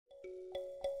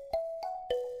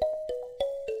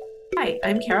Hi,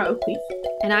 I'm Kara O'Cleaf.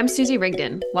 And I'm Susie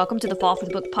Rigdon. Welcome to the Fall for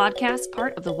the Book podcast,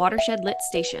 part of the Watershed Lit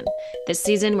Station. This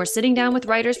season, we're sitting down with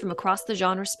writers from across the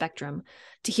genre spectrum.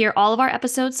 To hear all of our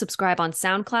episodes, subscribe on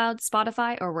SoundCloud,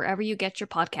 Spotify, or wherever you get your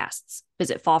podcasts.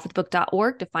 Visit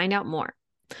fallforthebook.org to find out more.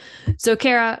 So,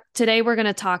 Kara, today we're going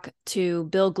to talk to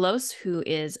Bill Glose, who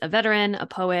is a veteran, a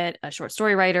poet, a short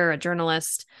story writer, a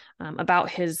journalist,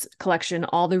 about his collection,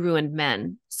 All the Ruined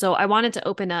Men. So I wanted to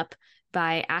open up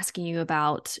by asking you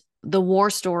about the war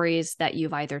stories that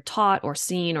you've either taught or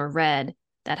seen or read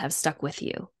that have stuck with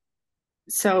you.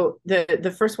 So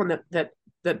the first one that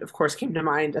of course came to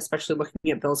mind, especially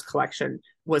looking at Bill's collection,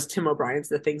 was Tim O'Brien's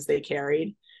The Things They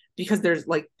Carried, because there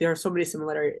are so many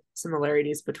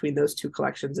similarities between those two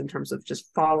collections in terms of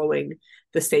just following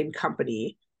the same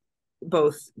company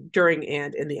both during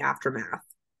and in the aftermath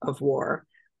of war.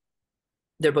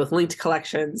 They're both linked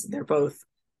collections. They're both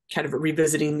kind of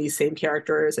revisiting these same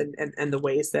characters and the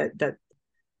ways that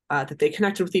they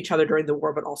connected with each other during the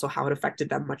war, but also how it affected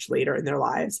them much later in their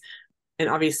lives. And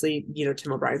obviously,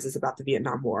 Tim O'Brien's is about the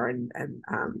Vietnam War, and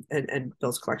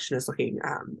Bill's collection is looking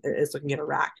at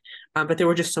Iraq. But there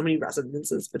were just so many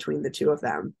resonances between the two of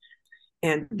them.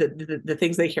 And the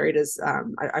things they carried is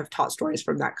I've taught stories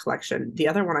from that collection. The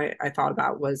other one I thought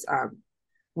about was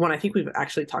one I think we've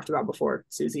actually talked about before,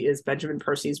 Susie, is Benjamin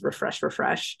Percy's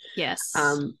Refresh, Yes.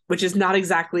 Which is not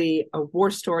exactly a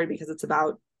war story because it's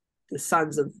about the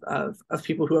sons of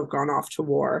people who have gone off to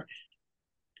war,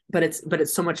 but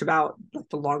it's so much about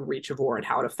the long reach of war and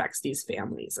how it affects these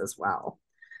families as well.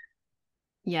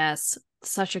 Yes,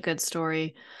 such a good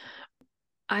story.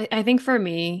 I think for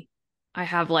me, I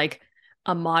have like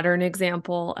a modern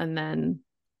example and then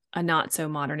a not so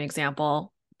modern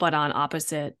example, but on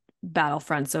opposite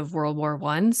battlefronts of World War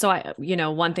I. So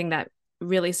one thing that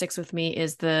really sticks with me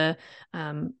is the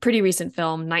pretty recent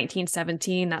film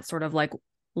 1917, that sort of like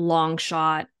long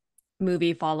shot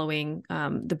movie following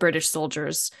the British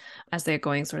soldiers as they're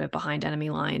going sort of behind enemy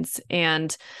lines.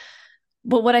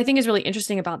 But what I think is really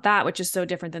interesting about that, which is so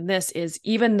different than this, is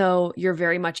even though you're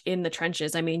very much in the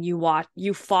trenches, I mean, you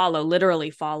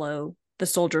literally follow the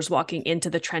soldiers walking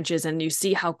into the trenches, and you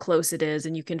see how close it is,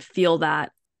 and you can feel the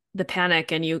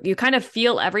panic, and you kind of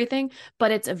feel everything, but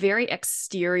it's a very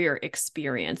exterior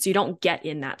experience. You don't get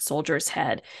in that soldier's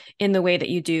head in the way that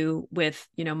you do with,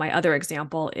 my other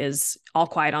example is All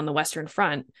Quiet on the Western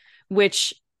Front,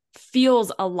 which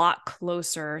feels a lot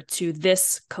closer to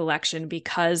this collection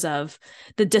because of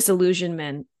the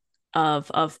disillusionment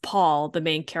of Paul, the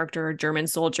main character, a German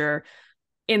soldier,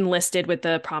 enlisted with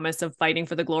the promise of fighting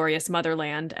for the glorious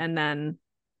motherland, and then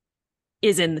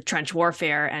is in the trench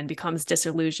warfare and becomes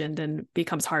disillusioned and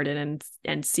becomes hardened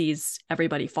and sees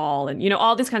everybody fall, and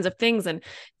all these kinds of things, and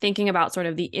thinking about sort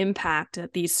of the impact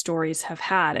that these stories have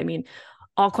had. I mean,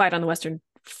 All Quiet on the Western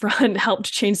Front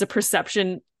helped change the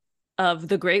perception of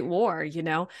the Great War,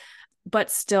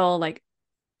 but still like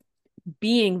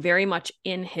being very much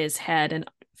in his head and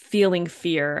feeling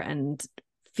fear and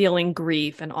feeling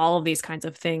grief and all of these kinds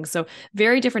of things. So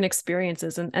very different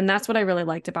experiences. And that's what I really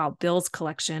liked about Bill's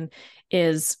collection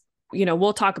is,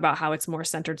 we'll talk about how it's more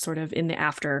centered sort of in the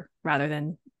after rather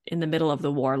than in the middle of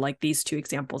the war, like these two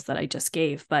examples that I just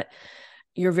gave. But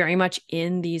you're very much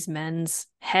in these men's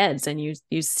heads, and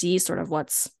you see sort of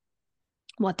what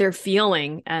they're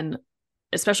feeling. And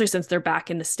especially since they're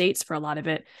back in the States for a lot of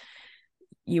it,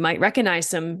 you might recognize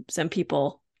some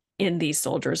people in these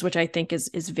soldiers, which I think is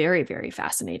very, very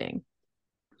fascinating.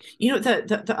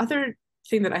 The other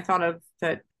thing that I thought of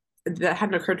that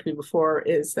hadn't occurred to me before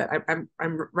is that I'm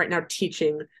right now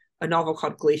teaching a novel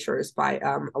called Glaciers by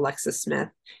Alexis Smith,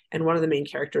 and one of the main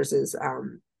characters is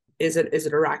an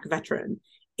Iraq veteran,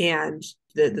 and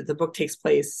the book takes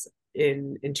place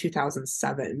in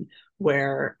 2007,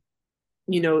 where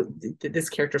this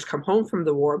character's come home from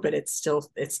the war, but it's still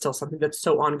something that's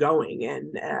so ongoing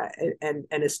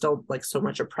and is still like so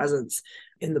much a presence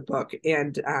in the book.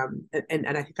 And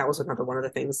I think that was another one of the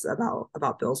things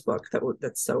about Bill's book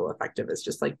that's so effective, is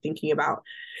just like thinking about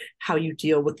how you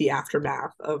deal with the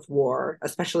aftermath of war,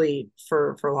 especially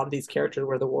for a lot of these characters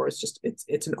where the war is just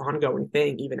it's an ongoing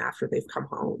thing even after they've come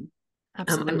home.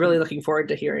 Absolutely. I'm really looking forward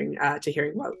to hearing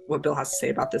what Bill has to say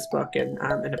about this book and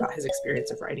about his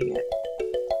experience of writing it.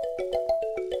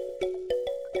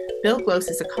 Bill Glose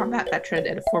is a combat veteran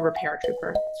and a former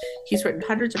paratrooper. He's written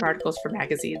hundreds of articles for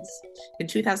magazines. In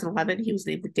 2011, he was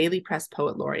named the Daily Press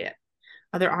Poet Laureate.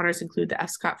 Other honors include the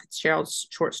F. Scott Fitzgerald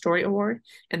Short Story Award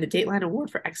and the Dateline Award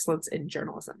for Excellence in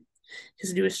Journalism.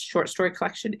 His newest short story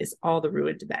collection is All the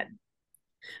Ruined Men.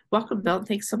 Welcome, Bill, and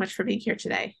thanks so much for being here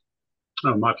today.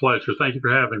 Oh, my pleasure. Thank you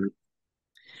for having me.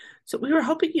 So we were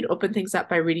hoping you'd open things up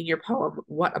by reading your poem,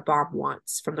 What a Bomb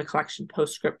Wants, from the collection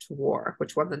Postscript to War,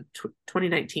 which won the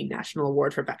 2019 National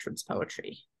Award for Veterans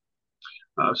Poetry.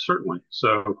 Certainly.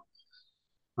 So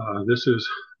this is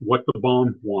What the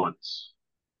Bomb Wants.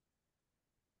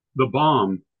 The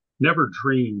bomb never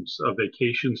dreams of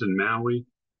vacations in Maui,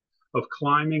 of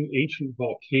climbing ancient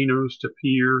volcanoes to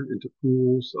peer into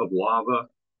pools of lava.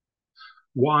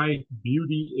 Why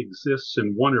beauty exists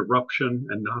in one eruption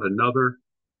and not another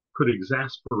could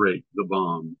exasperate the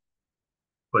bomb,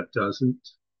 but doesn't.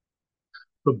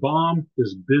 The bomb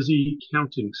is busy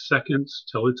counting seconds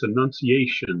till its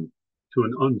annunciation to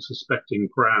an unsuspecting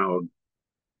crowd.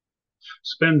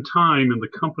 Spend time in the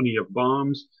company of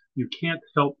bombs, you can't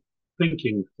help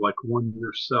thinking like one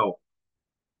yourself.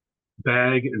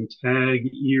 Bag and tag,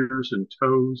 ears and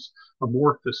toes,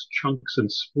 amorphous chunks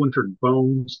and splintered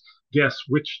bones, guess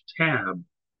which tab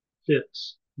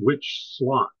fits which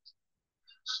slot.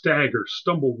 Stagger,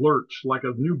 stumble, lurch like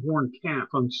a newborn calf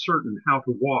uncertain how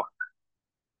to walk.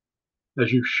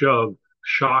 As you shove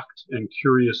shocked and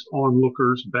curious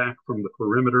onlookers back from the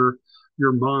perimeter,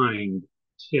 your mind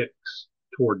ticks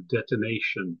toward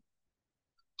detonation,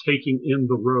 taking in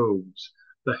the robes,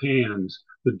 the hands,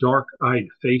 the dark-eyed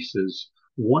faces,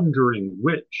 wondering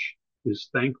which is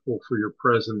thankful for your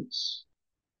presence,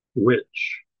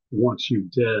 which wants you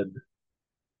dead.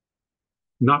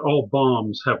 Not all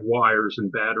bombs have wires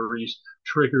and batteries,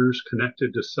 triggers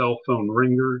connected to cell phone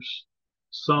ringers.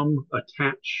 Some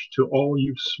attach to all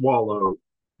you swallow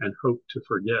and hope to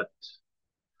forget,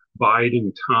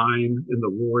 biding time in the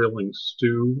roiling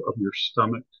stew of your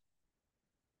stomach.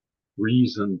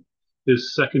 Reason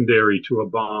is secondary to a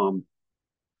bomb.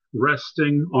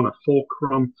 Resting on a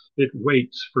fulcrum, it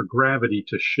waits for gravity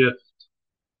to shift,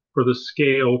 for the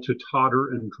scale to totter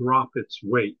and drop its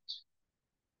weight,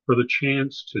 for the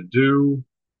chance to do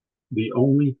the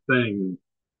only thing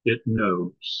it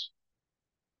knows.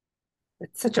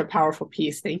 It's such a powerful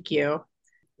piece. Thank you.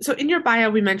 So in your bio,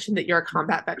 we mentioned that you're a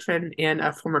combat veteran and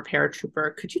a former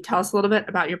paratrooper. Could you tell us a little bit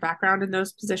about your background in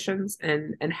those positions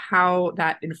and how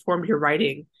that informed your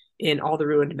writing in All the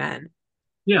Ruined Men?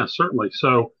 Yeah, certainly.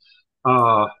 So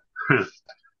uh,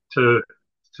 to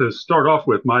start off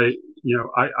with, I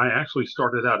actually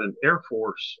started out in Air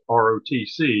Force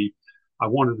ROTC. I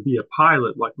wanted to be a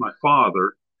pilot like my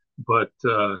father, but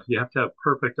you have to have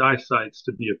perfect eyesight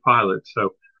to be a pilot.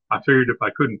 So I figured if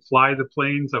I couldn't fly the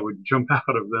planes, I would jump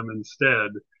out of them instead.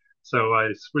 So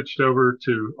I switched over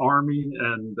to Army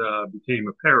and became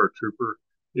a paratrooper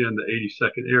in the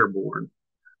 82nd Airborne.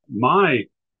 My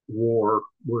war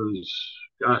was,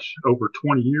 gosh, over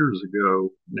 20 years ago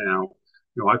now.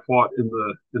 I fought in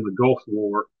the Gulf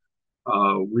War.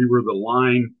 We were the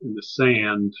line in the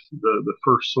sand, the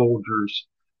first soldiers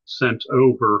sent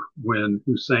over when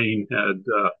Hussein had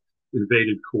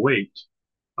invaded Kuwait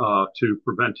to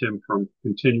prevent him from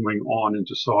continuing on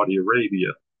into Saudi Arabia.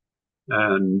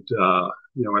 And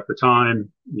at the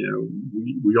time,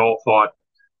 we all thought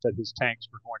that his tanks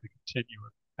were going to continue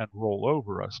and roll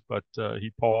over us, but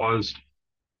he paused,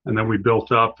 and then we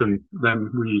built up, and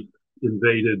then we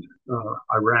invaded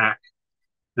Iraq.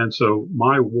 And so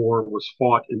my war was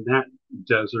fought in that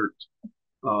desert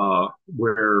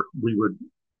where we would,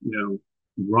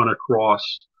 run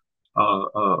across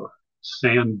a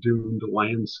sand duned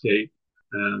landscape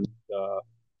and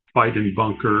fight in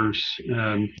bunkers,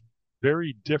 and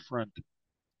very different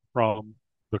from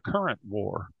the current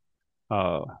war.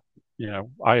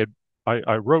 I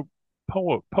wrote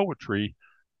poetry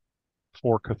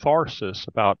for catharsis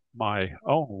about my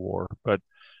own war, but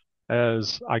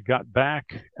as I got back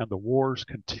and the wars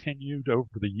continued over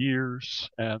the years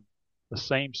and the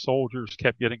same soldiers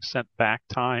kept getting sent back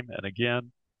time and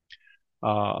again,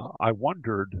 I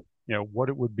wondered, what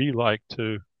it would be like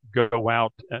to go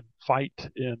out and fight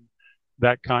in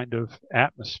that kind of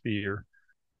atmosphere.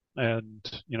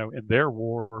 And, in their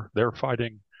war, they're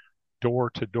fighting door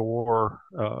to door,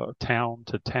 town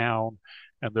to town,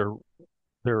 and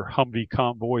their Humvee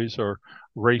convoys are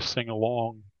racing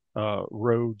along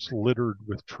roads littered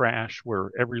with trash where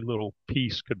every little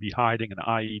piece could be hiding an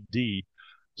IED.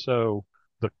 So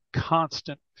the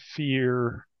constant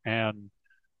fear and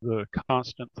the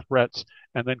constant threats,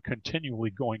 and then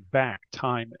continually going back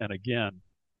time and again.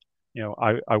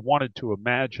 I wanted to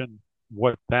imagine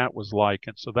what that was like,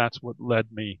 and so that's what led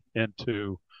me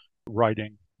into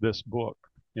writing this book.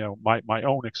 My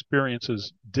own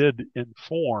experiences did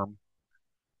inform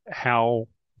how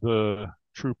the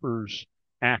troopers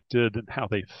acted and how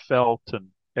they felt and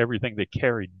everything they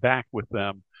carried back with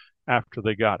them after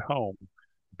they got home.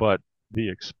 But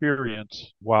the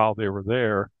experience while they were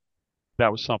there,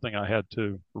 that was something I had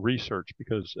to research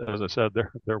because, as I said,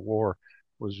 their war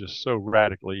was just so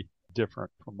radically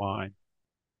different from mine.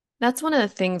 That's one of the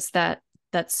things that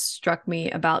struck me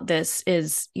about this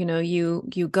is,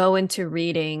 you go into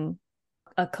reading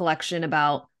a collection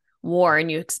about war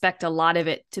and you expect a lot of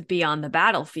it to be on the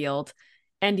battlefield.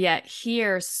 And yet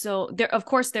here, so there, of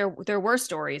course, there were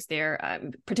stories there,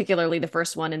 particularly the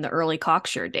first one in the early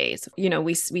Cocksure days.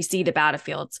 We see the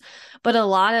battlefields, but a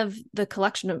lot of the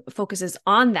collection focuses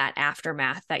on that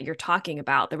aftermath that you're talking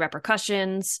about, the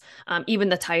repercussions. Even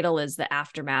the title is The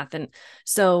Aftermath, and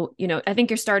so I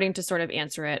think you're starting to sort of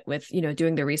answer it with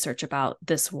doing the research about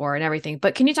this war and everything.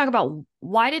 But can you talk about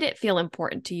why did it feel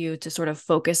important to you to sort of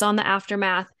focus on the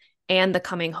aftermath and the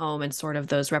coming home and sort of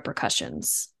those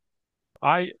repercussions?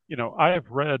 I have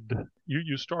read,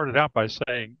 you started out by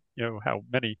saying, how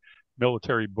many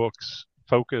military books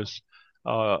focus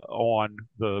on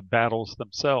the battles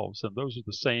themselves. And those are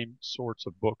the same sorts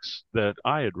of books that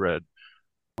I had read.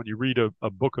 When you read a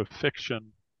book of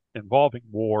fiction involving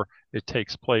war, it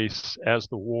takes place as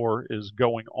the war is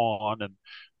going on and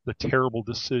the terrible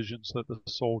decisions that the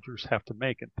soldiers have to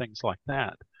make and things like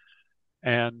that.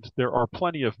 And there are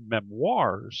plenty of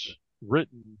memoirs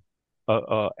written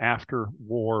after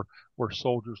war where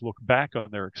soldiers look back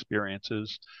on their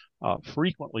experiences.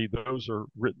 Frequently, those are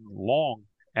written long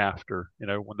after,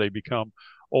 when they become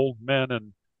old men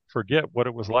and forget what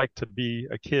it was like to be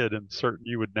a kid and certain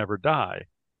you would never die.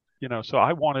 So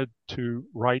I wanted to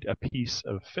write a piece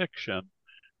of fiction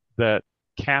that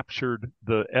captured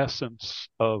the essence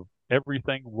of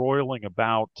everything roiling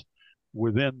about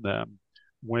within them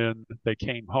when they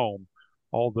came home,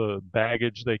 all the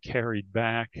baggage they carried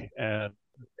back and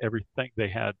everything they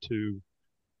had to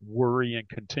worry and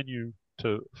continue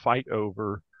to fight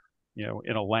over,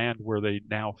 in a land where they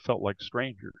now felt like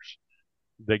strangers.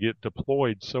 They get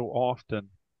deployed so often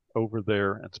over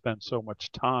there and spend so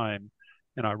much time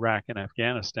in Iraq and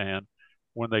Afghanistan.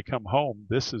 When they come home,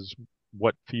 this is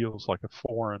what feels like a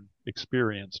foreign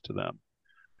experience to them.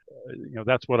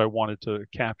 That's what I wanted to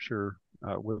capture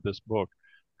with this book.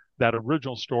 That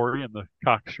original story in the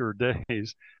Cocksure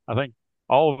days, I think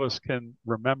all of us can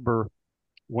remember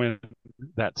when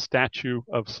that statue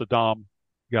of Saddam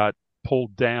got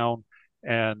pulled down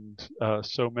and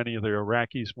so many of the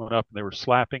Iraqis went up and they were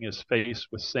slapping his face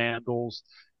with sandals.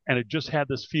 And it just had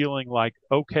this feeling like,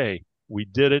 okay, we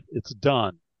did it, it's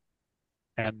done.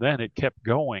 And then it kept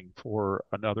going for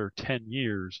another 10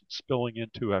 years, spilling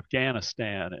into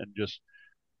Afghanistan.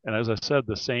 And as I said,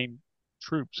 the same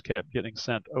troops kept getting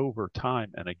sent over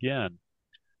time and again.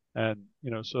 And,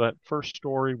 so that first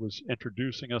story was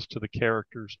introducing us to the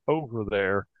characters over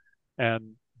there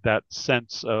and that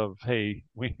sense of, hey,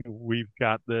 we've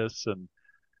got this. And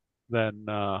then,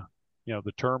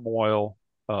 the turmoil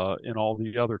in all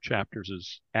the other chapters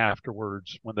is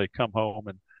afterwards when they come home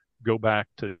and go back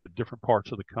to different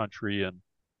parts of the country and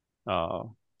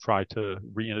try to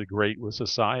reintegrate with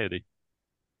society.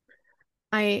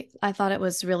 I thought it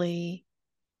was really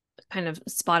kind of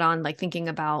spot on, like thinking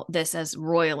about this as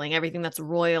roiling, everything that's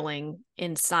roiling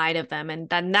inside of them. And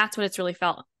then that's what it's really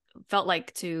felt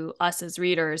like to us as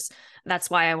readers. That's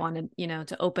why I wanted,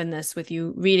 to open this with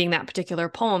you reading that particular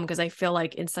poem, because I feel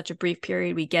like in such a brief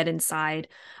period, we get inside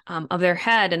of their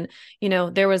head. And,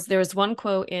 there was one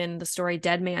quote in the story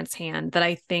Dead Man's Hand that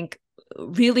I think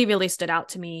really, really stood out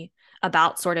to me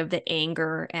about sort of the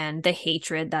anger and the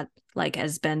hatred that like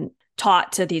has been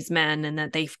taught to these men and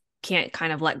that they can't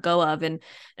kind of let go of. And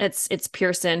it's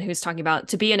Pearson who's talking about,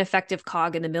 to be an effective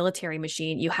cog in the military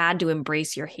machine, you had to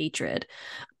embrace your hatred.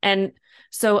 And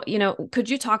so, could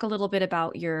you talk a little bit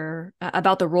about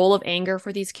about the role of anger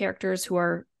for these characters who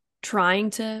are trying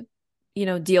to,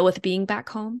 deal with being back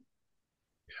home?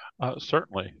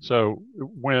 Certainly. So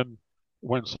when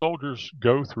soldiers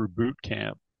go through boot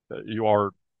camp, you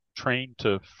are trained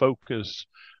to focus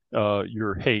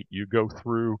your hate. You go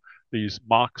through these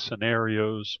mock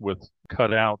scenarios with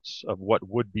cutouts of what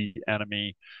would be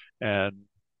enemy, and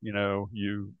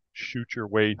you shoot your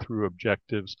way through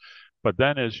objectives. But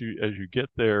then as you get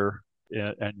there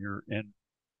and you're in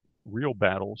real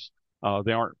battles,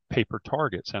 they aren't paper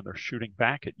targets and they're shooting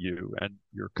back at you, and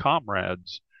your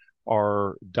comrades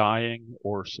are dying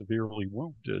or severely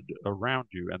wounded around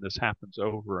you. And this happens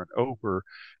over and over.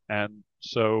 And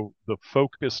so the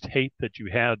focused hate that you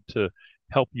had to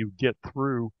help you get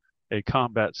through a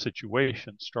combat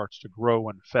situation starts to grow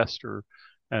and fester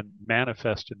and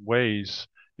manifest in ways,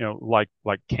 like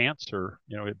cancer.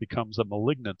 It becomes a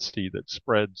malignancy that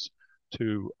spreads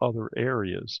to other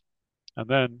areas. And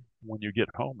then when you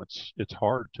get home, it's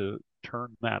hard to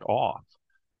turn that off.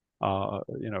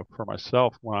 For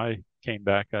myself, when I came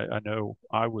back, I know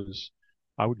I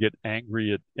would get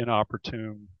angry at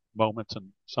inopportune moments, and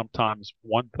sometimes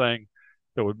one thing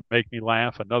that would make me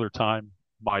laugh another time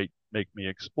might make me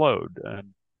explode.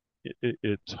 And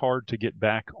it's hard to get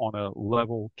back on a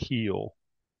level keel,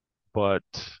 but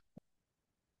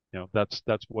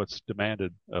that's what's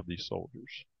demanded of these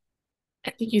soldiers.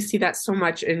 I think you see that so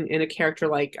much in a character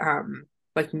like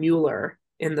Mueller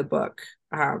in the book,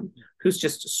 who's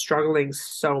just struggling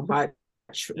so much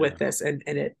with this, and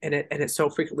it so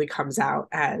frequently comes out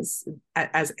as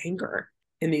anger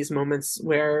in these moments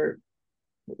where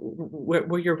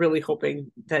you're really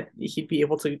hoping that he'd be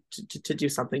able to do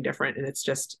something different, and it's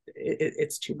just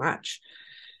it's too much.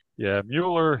 Yeah,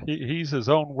 Mueller, he's his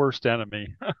own worst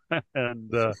enemy,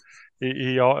 and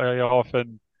he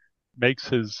often makes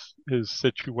his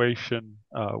situation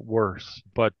worse.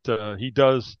 But he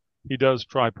does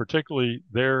try, particularly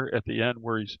there at the end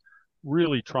where he's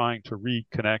really trying to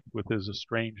reconnect with his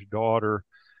estranged daughter.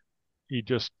 He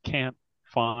just can't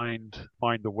find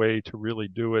the way to really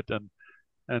do it,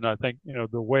 and I think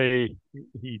the way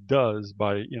he does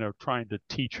by trying to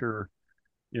teach her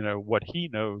what he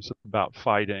knows about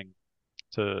fighting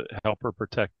to help her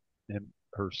protect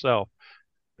herself.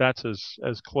 That's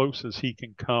as close as he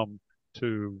can come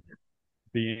to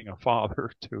being a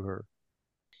father to her.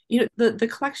 The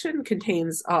collection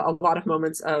contains a lot of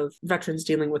moments of veterans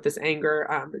dealing with this anger,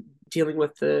 dealing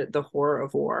with the horror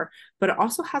of war, but it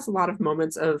also has a lot of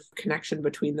moments of connection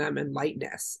between them and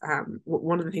lightness.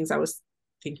 One of the things I was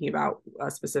thinking about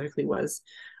specifically was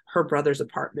her brother's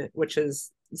apartment, which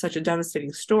is such a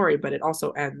devastating story, but it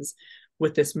also ends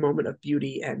with this moment of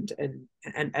beauty and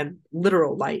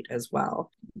literal light as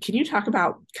well. Can you talk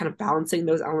about kind of balancing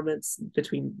those elements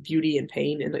between beauty and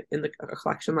pain in a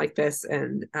collection like this,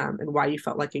 and why you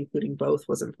felt like including both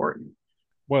was important?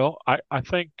 Well, I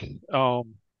think a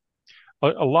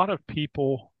lot of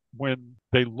people, when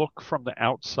they look from the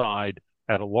outside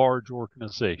at a large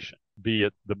organization, be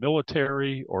it the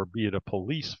military or be it a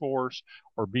police force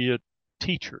or be it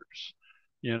teachers,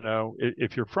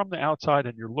 if you're from the outside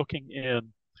and you're looking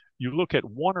in, you look at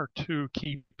one or two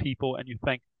key people and you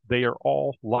think they are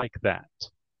all like that.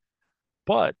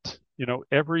 But,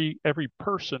 every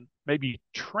person may be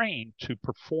trained to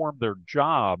perform their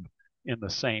job in the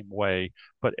same way,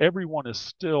 but everyone is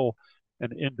still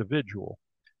an individual.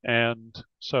 And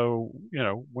so,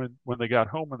 when they got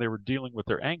home and they were dealing with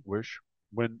their anguish,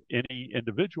 when any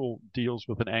individual deals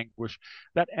with an anguish,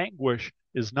 that anguish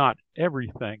is not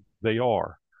everything they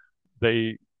are.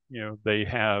 They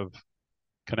have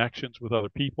connections with other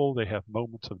people. They have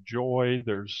moments of joy.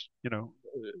 There's,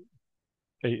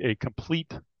 a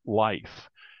complete life.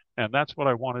 And that's what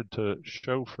I wanted to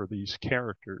show for these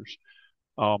characters,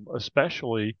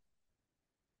 especially,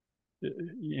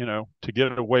 to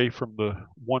get away from the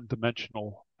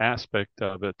one-dimensional aspect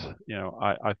of it.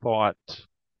 I thought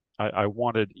I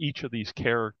wanted each of these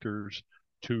characters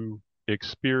to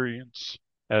experience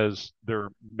as their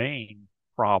main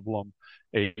problem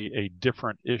a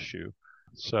different issue.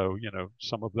 So,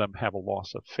 some of them have a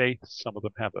loss of faith, some of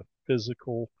them have a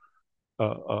physical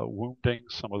wounding,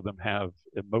 some of them have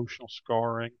emotional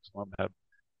scarring, some of them have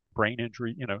brain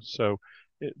injury, so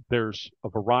there's a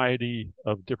variety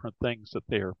of different things that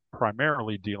they're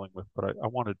primarily dealing with, but I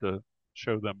wanted to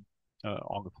show them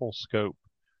on the full scope.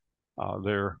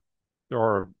 There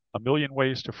are a million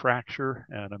ways to fracture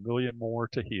and a million more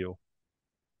to heal.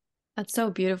 That's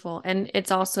so beautiful. And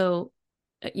it's also,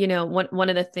 one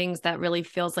of the things that really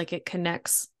feels like it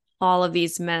connects all of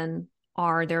these men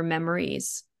are their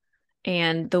memories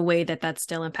and the way that that's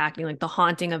still impacting, like the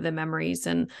haunting of the memories.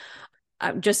 And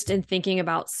just in thinking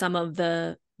about some of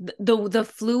the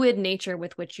fluid nature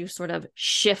with which you sort of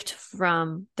shift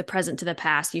from the present to the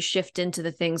past, you shift into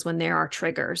the things when there are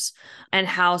triggers, and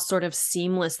how sort of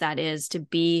seamless that is to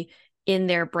be in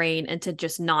their brain and to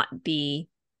just not be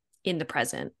in the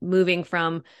present, moving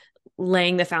from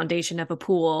laying the foundation of a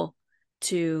pool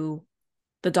to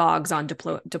the dogs on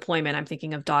deployment. I'm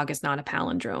thinking of Dog Is Not a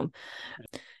Palindrome,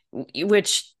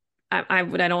 which I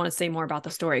don't want to say more about the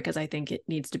story because I think it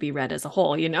needs to be read as a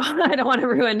whole. I don't want to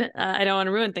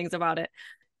ruin things about it.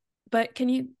 But can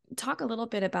you talk a little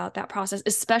bit about that process,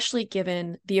 especially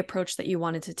given the approach that you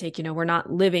wanted to take? We're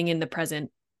not living in the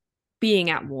present, being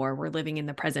at war. We're living in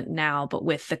the present now, but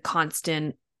with the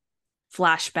constant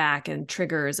flashback and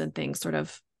triggers and things sort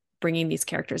of bringing these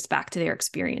characters back to their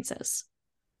experiences.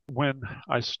 When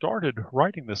I started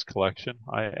writing this collection,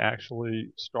 I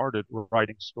actually started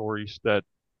writing stories that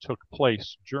took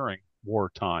place during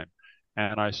wartime,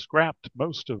 and I scrapped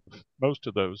most of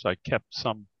those. I kept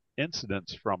some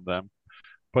incidents from them,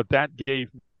 but that gave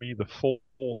me the full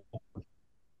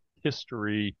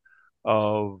history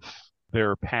of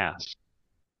their past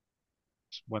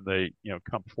when they,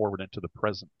 come forward into the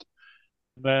present.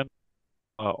 And then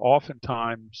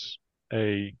oftentimes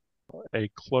a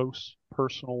close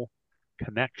personal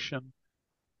connection,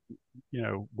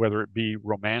 whether it be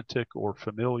romantic or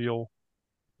familial,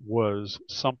 was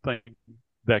something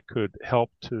that could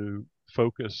help to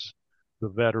focus the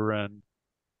veteran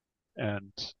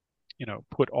and,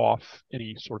 put off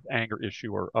any sort of anger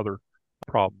issue or other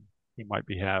problem he might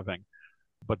be having.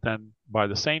 But then by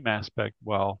the same aspect,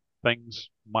 while things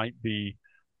might be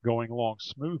going along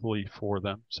smoothly for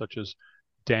them, such as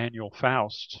Daniel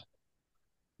Faust,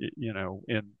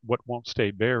 in What Won't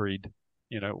Stay Buried,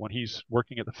 when he's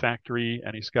working at the factory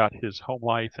and he's got his home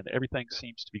life and everything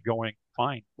seems to be going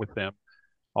fine with him,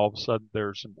 all of a sudden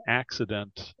there's an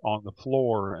accident on the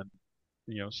floor and,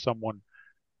 someone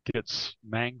gets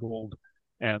mangled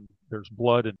and there's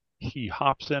blood and he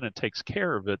hops in and takes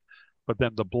care of it. But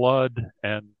then the blood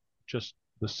and just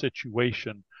the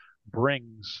situation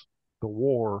brings the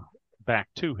war back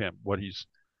to him, what he's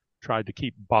tried to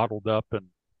keep bottled up and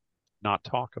not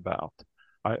talk about.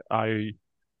 I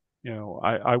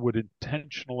would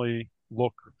intentionally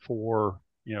look for,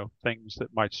 things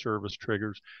that might serve as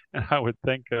triggers, and I would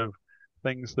think of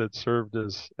things that served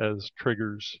as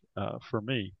triggers for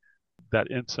me.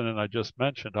 That incident I just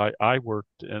mentioned, I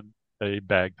worked in a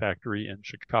bag factory in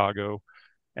Chicago,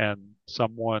 and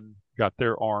someone got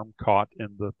their arm caught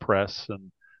in the press,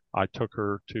 and I took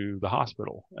her to the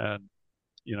hospital. And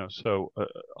so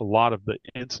a lot of the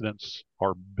incidents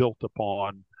are built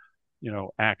upon,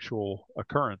 actual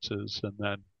occurrences, and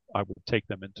then I would take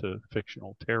them into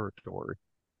fictional territory.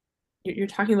 You're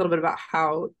talking a little bit about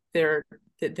how there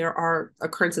are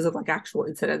occurrences of like actual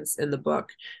incidents in the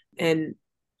book, and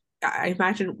I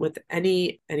imagine with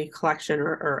any collection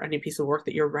or any piece of work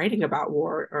that you're writing about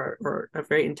war or a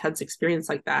very intense experience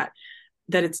like that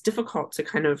it's difficult to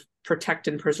kind of protect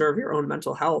and preserve your own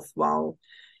mental health while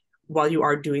you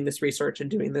are doing this research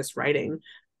and doing this writing.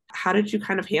 How did you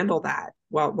kind of handle that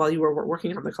while you were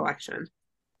working on the collection?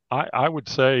 I would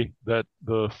say that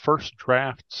the first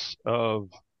drafts of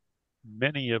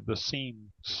many of the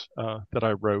scenes that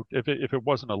I wrote, if it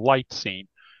wasn't a light scene,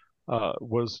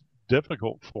 was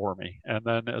difficult for me. And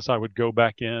then as I would go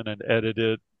back in and edit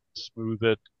it, smooth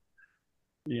it,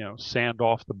 sand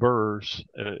off the burrs,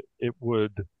 it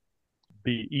would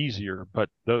be easier. But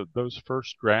those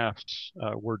first drafts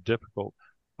were difficult.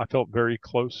 I felt very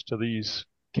close to these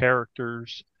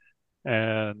characters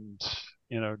and,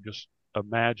 just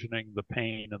imagining the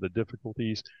pain and the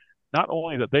difficulties, not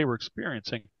only that they were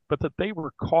experiencing, but that they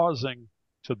were causing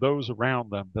to those around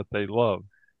them that they love.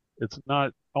 It's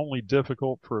not only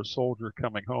difficult for a soldier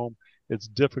coming home, it's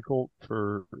difficult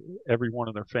for everyone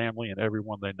in their family and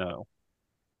everyone they know.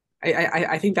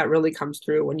 I think that really comes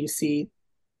through when you see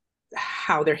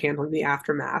how they're handling the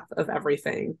aftermath of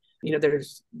everything.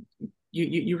 There's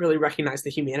you really recognize the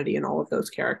humanity in all of those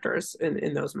characters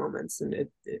in those moments, and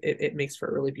it makes for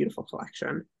a really beautiful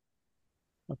collection.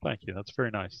 Well, thank you. That's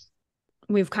very nice.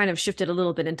 We've kind of shifted a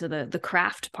little bit into the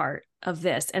craft part of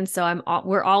this. And so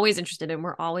we're always interested and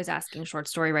we're always asking short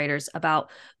story writers about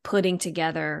putting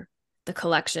together the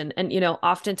collection. And,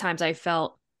 oftentimes I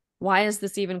felt, why is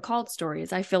this even called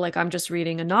stories? I feel like I'm just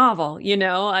reading a novel,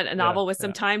 a novel with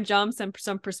some time jumps and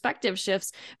some perspective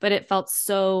shifts, but it felt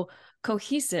so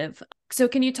cohesive. So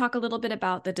can you talk a little bit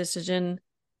about the decision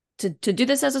to do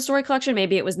this as a story collection?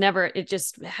 Maybe it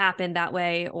just happened that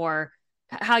way, or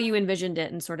how you envisioned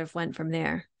it and sort of went from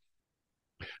there.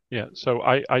 Yeah, so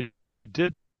I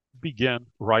did begin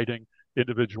writing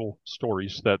individual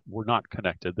stories that were not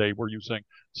connected. They were using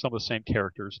some of the same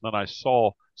characters, and then I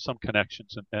saw some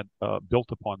connections and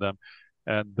built upon them.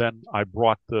 And then I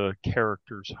brought the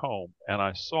characters home, and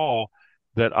I saw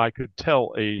that I could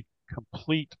tell a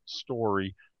complete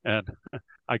story. And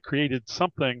I created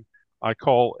something I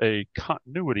call a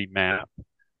continuity map,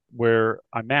 where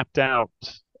I mapped out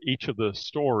each of the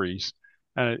stories,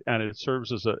 and it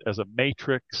serves as a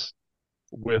matrix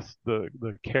with the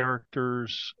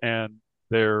characters and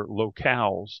their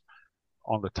locales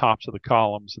on the tops of the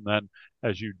columns, and then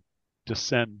as you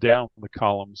descend down the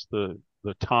columns, the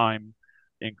time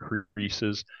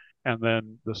increases, and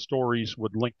then the stories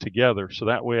would link together. So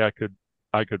that way I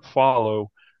could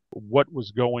follow what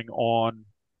was going on,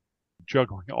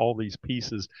 juggling all these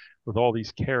pieces with all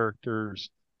these characters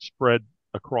spread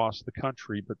across the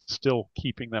country, but still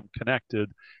keeping them connected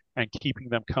and keeping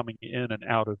them coming in and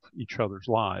out of each other's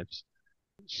lives.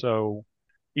 So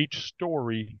each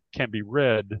story can be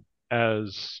read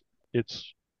as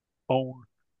its own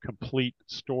complete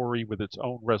story with its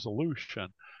own resolution,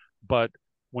 but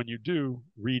when you do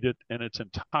read it in its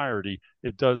entirety,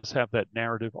 it does have that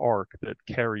narrative arc that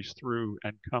carries through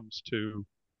and comes to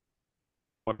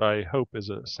what I hope is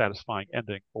a satisfying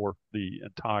ending for the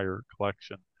entire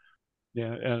collection.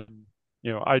 Yeah, and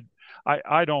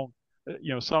I don't,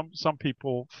 some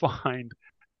people find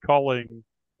calling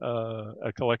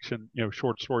a collection,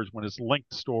 short stories when it's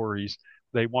linked stories,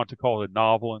 they want to call it a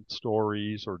novel in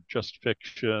stories or just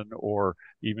fiction or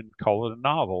even call it a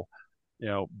novel.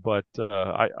 But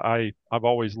I've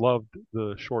always loved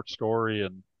the short story,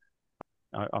 and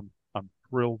I'm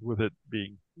thrilled with it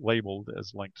being labeled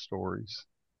as linked stories.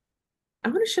 I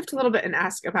want to shift a little bit and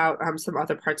ask about some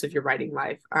other parts of your writing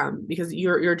life, because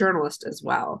you're a journalist as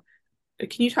well.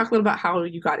 Can you talk a little about how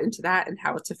you got into that and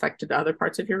how it's affected the other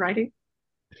parts of your writing?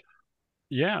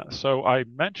 Yeah, so I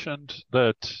mentioned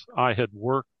that I had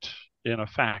worked in a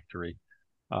factory.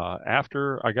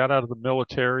 After I got out of the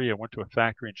military, I went to a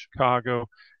factory in Chicago,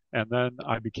 and then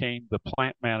I became the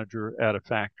plant manager at a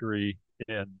factory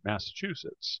in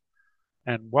Massachusetts.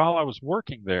 And while I was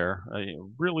working there,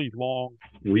 really long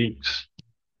weeks,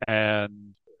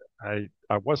 and I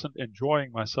wasn't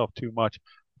enjoying myself too much,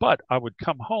 but I would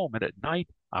come home and at night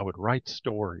I would write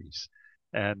stories.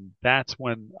 And that's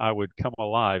when I would come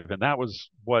alive. And that was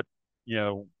what,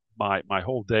 my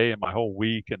whole day and my whole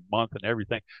week and month and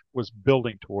everything was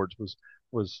building towards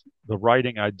was the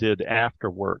writing I did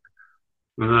after work.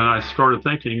 And then I started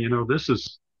thinking, this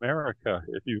is America.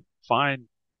 If you find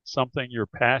something you're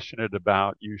passionate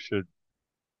about, you should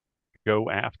go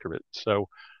after it. So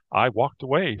I walked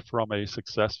away from a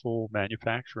successful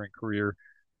manufacturing career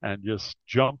and just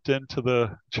jumped into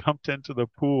the jumped into the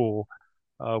pool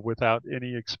without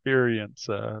any experience.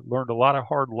 Learned a lot of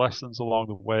hard lessons along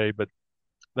the way, but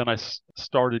then I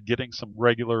started getting some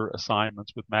regular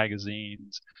assignments with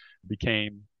magazines,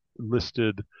 became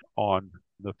listed on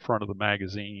the front of the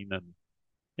magazine,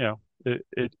 and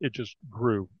it just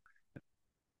grew.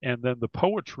 And then the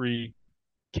poetry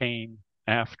came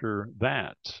after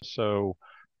that. So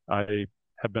I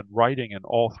have been writing in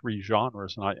all three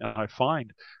genres, and I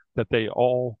find that they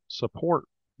all support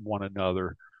one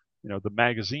another. The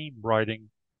magazine writing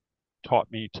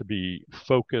taught me to be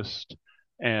focused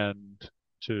and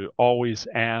to always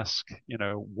ask,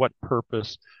 what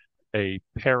purpose a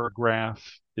paragraph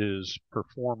is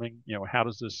performing. How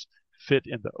does this fit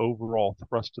in the overall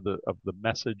thrust of the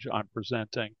message I'm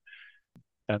presenting?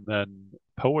 And then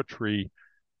poetry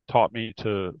taught me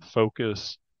to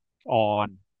focus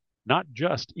on not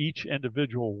just each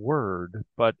individual word,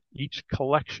 but each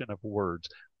collection of words,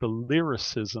 the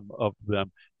lyricism of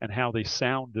them, and how they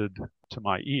sounded to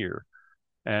my ear.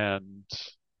 And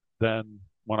then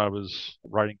when I was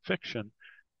writing fiction,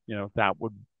 that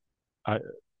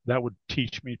would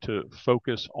teach me to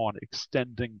focus on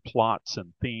extending plots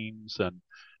and themes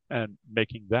and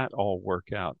making that all work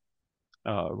out.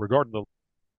 Regarding the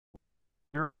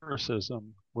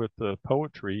lyricism with the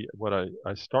poetry, what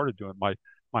I started doing,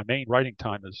 my main writing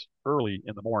time is early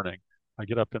in the morning. I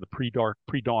get up in the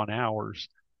pre-dawn hours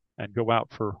and go out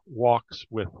for walks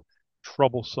with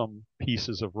troublesome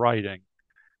pieces of writing.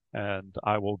 And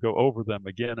I will go over them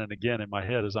again and again in my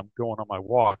head as I'm going on my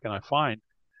walk. And I find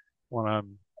when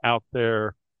I'm out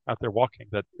there walking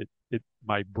that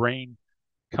my brain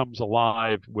comes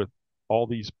alive with all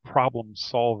these problem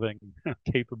solving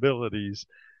capabilities.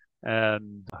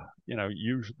 And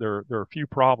usually there are a few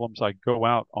problems I go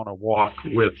out on a walk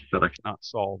with that I cannot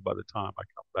solve by the time I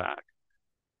come back.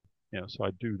 So I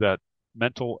do that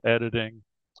mental editing,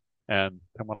 and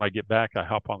then when I get back, I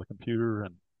hop on the computer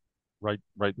and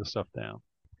write the stuff down.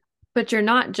 But you're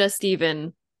not just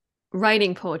even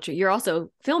writing poetry, you're also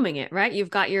filming it, right? You've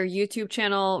got your YouTube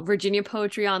channel, Virginia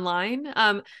Poetry Online.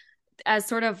 As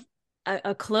sort of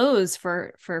a close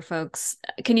for folks,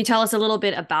 can you tell us a little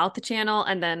bit about the channel,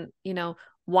 and then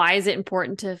why is it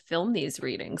important to film these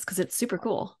readings? Because it's super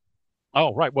cool.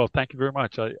 Oh, right. Well, thank you very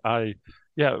much.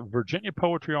 Virginia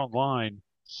Poetry Online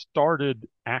started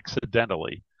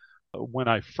accidentally. When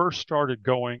I first started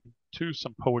going to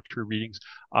some poetry readings,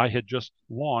 I had just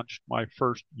launched my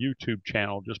first YouTube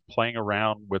channel, just playing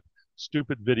around with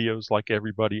stupid videos like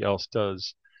everybody else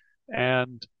does.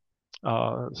 And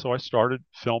so I started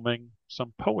filming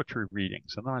some poetry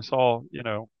readings, and then I saw,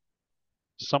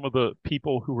 some of the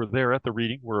people who were there at the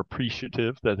reading were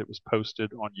appreciative that it was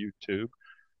posted on YouTube.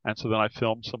 And so then I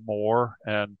filmed some more,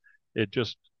 and it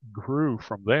just grew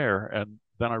from there. And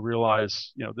then I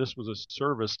realized, this was a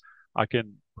service I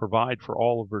can provide for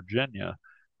all of Virginia.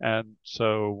 And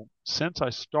so since I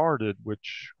started,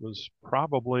 which was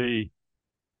probably,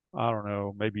 I don't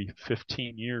know, maybe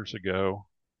 15 years ago,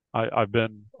 I've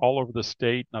been all over the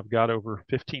state, and I've got over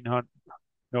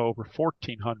over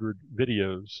 1,400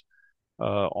 videos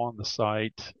on the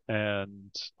site,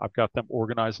 and I've got them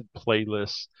organized in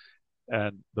playlists.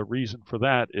 And the reason for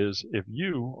that is if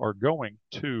you are going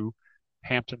to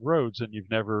Hampton Roads and you've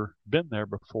never been there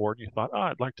before, and you thought,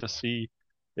 I'd like to see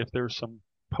if there's some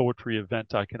poetry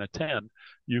event I can attend,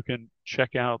 you can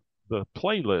check out the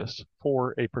playlist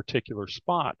for a particular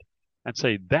spot and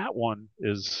say, that one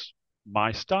is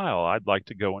my style. I'd like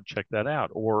to go and check that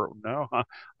out. Or, no,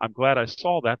 I'm glad I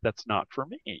saw that. That's not for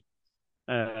me.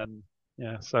 And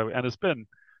yeah, and it's been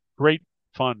great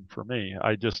fun for me.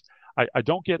 I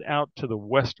don't get out to the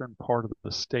western part of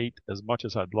the state as much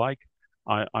as I'd like.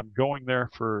 I'm going there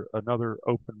for another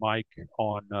open mic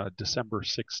on December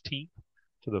 16th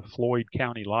to the Floyd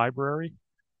County Library.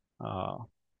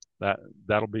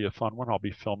 That'll be a fun one. I'll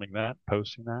be filming that,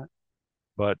 posting that.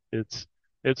 But it's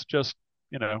just,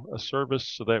 a service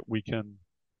so that we can,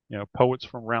 poets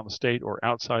from around the state or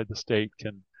outside the state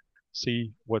can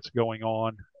see what's going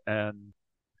on. And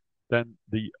then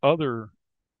the other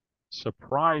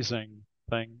surprising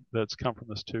thing that's come from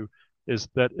this too is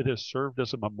that it has served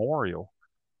as a memorial.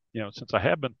 Since I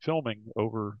have been filming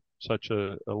over such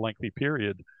a lengthy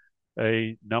period,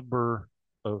 a number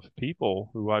of people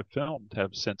who I've filmed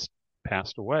have since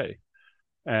passed away.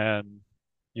 And,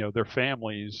 their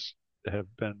families have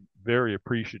been very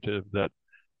appreciative that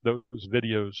those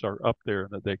videos are up there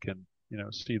and that they can,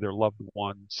 see their loved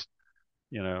ones,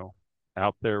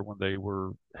 out there when they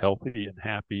were healthy and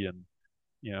happy and,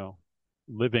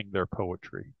 living their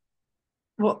poetry.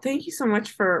 Well, thank you so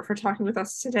much for talking with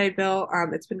us today, Bill.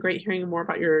 It's been great hearing more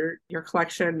about your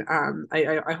collection.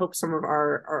 I hope some of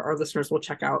our listeners will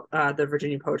check out the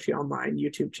Virginia Poetry Online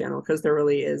YouTube channel, because there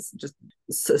really is just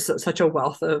such a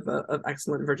wealth of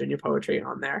excellent Virginia poetry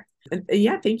on there. And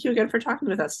yeah, thank you again for talking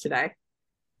with us today.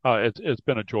 It's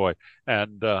been a joy,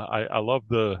 and I love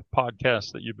the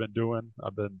podcast that you've been doing.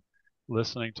 I've been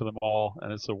listening to them all,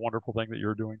 and it's a wonderful thing that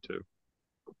you're doing too.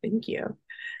 Thank you.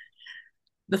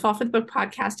 The Fall for the Book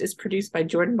podcast is produced by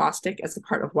Jordan Bostic as a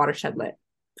part of Watershed Lit.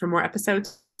 For more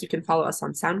episodes, you can follow us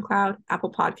on SoundCloud,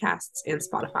 Apple Podcasts, and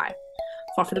Spotify.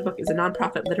 Fall for the Book is a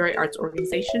nonprofit literary arts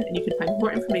organization, and you can find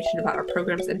more information about our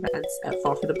programs and events at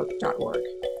fallforthebook.org.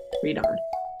 Read on.